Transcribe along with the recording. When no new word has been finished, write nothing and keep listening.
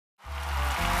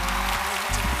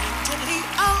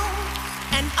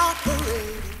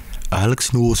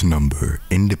Alex Newell's number,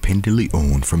 independently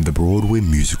owned from the Broadway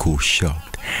musical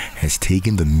Shucked, has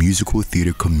taken the musical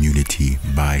theater community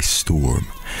by storm,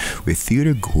 with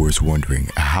theater goers wondering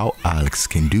how Alex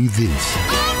can do this.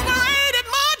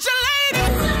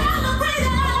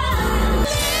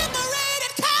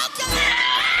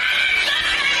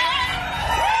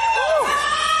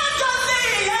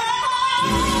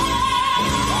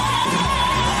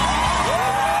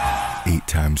 Eight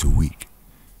times a week.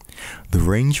 The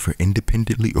range for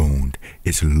independently owned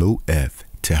is low F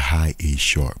to high A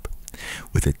sharp,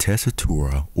 with a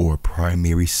Tessitura or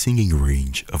primary singing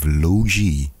range of low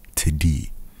G to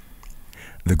D.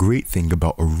 The great thing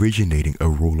about originating a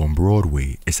role on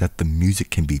Broadway is that the music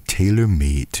can be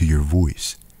tailor-made to your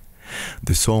voice.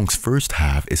 The song's first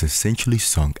half is essentially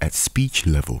sung at speech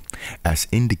level, as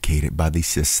indicated by the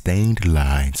sustained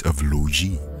lines of low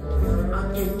G.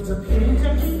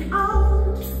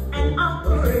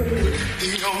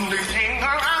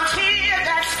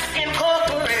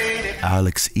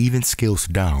 Alex even scales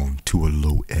down to a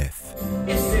low F.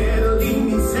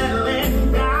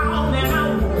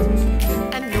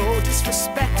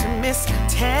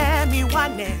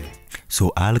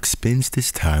 So Alex spends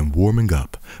this time warming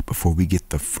up before we get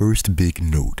the first big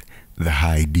note, the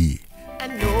high D.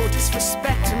 And no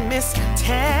disrespect to Miss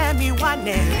Tammy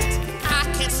Wynette. I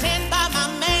can't stand by my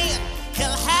man, he'll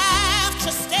have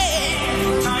to stay.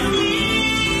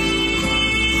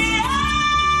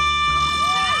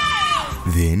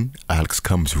 Then Alex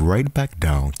comes right back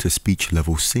down to speech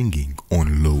level singing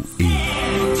on low A.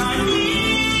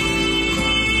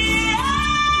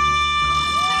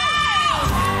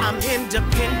 I'm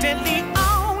independently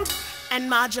owned and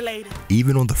modulated.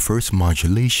 Even on the first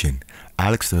modulation,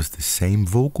 Alex does the same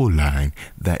vocal line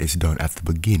that is done at the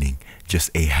beginning,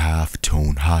 just a half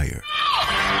tone higher.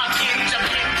 I'm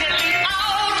independently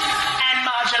owned and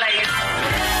modulated.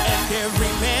 And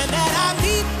every man that I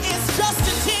meet is just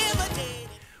intimidated.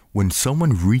 When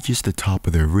someone reaches the top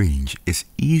of their range, it's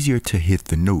easier to hit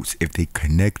the notes if they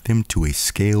connect them to a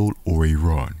scale or a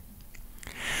run.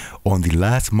 On the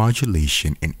last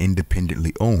modulation in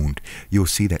independently owned, you'll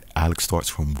see that Alex starts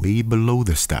from way below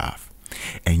the staff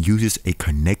and uses a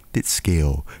connected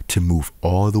scale to move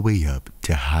all the way up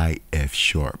to high F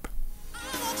sharp.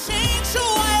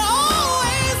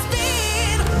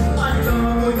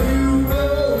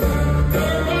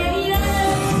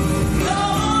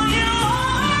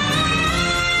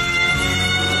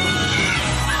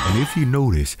 And if you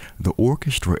notice, the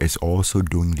orchestra is also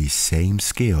doing the same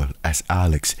scale as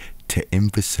Alex to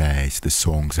emphasize the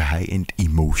song's heightened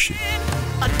emotion.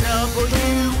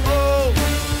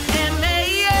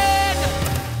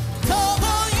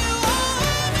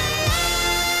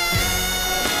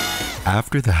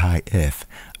 After the high F,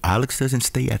 Alex doesn't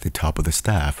stay at the top of the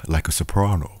staff like a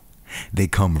soprano. They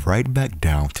come right back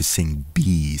down to sing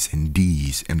B's and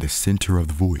D's in the center of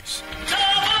the voice.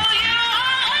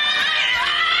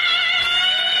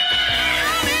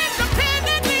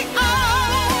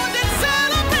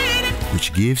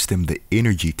 Which gives them the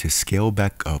energy to scale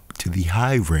back up to the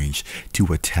high range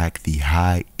to attack the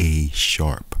high A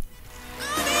sharp.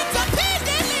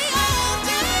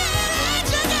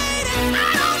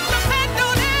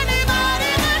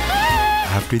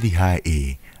 After the high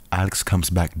A, Alex comes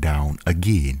back down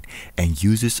again and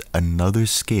uses another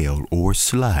scale or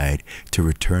slide to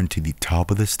return to the top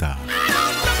of the staff.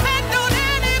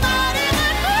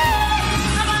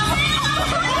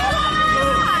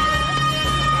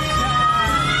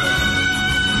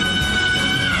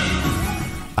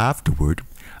 Afterward,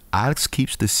 Alex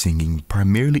keeps the singing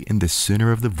primarily in the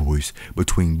center of the voice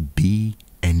between B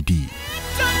and D.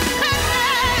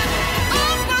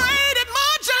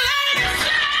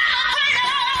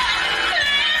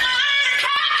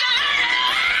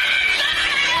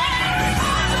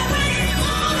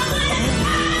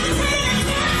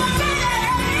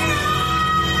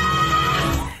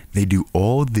 They do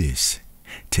all this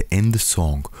to end the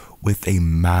song with a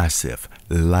massive,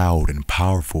 loud, and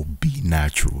powerful B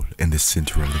natural in the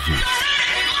center of the voice.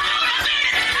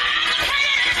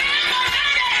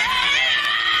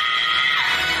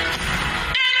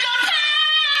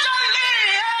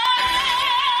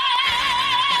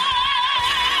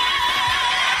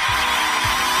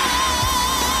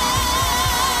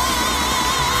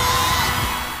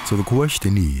 So the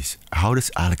question is, how does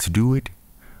Alex do it?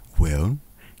 Well,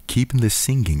 keeping the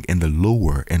singing in the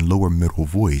lower and lower middle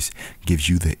voice gives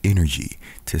you the energy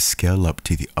to scale up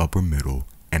to the upper middle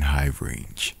and high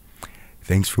range.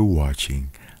 Thanks for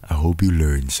watching. I hope you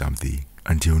learned something.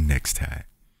 Until next time.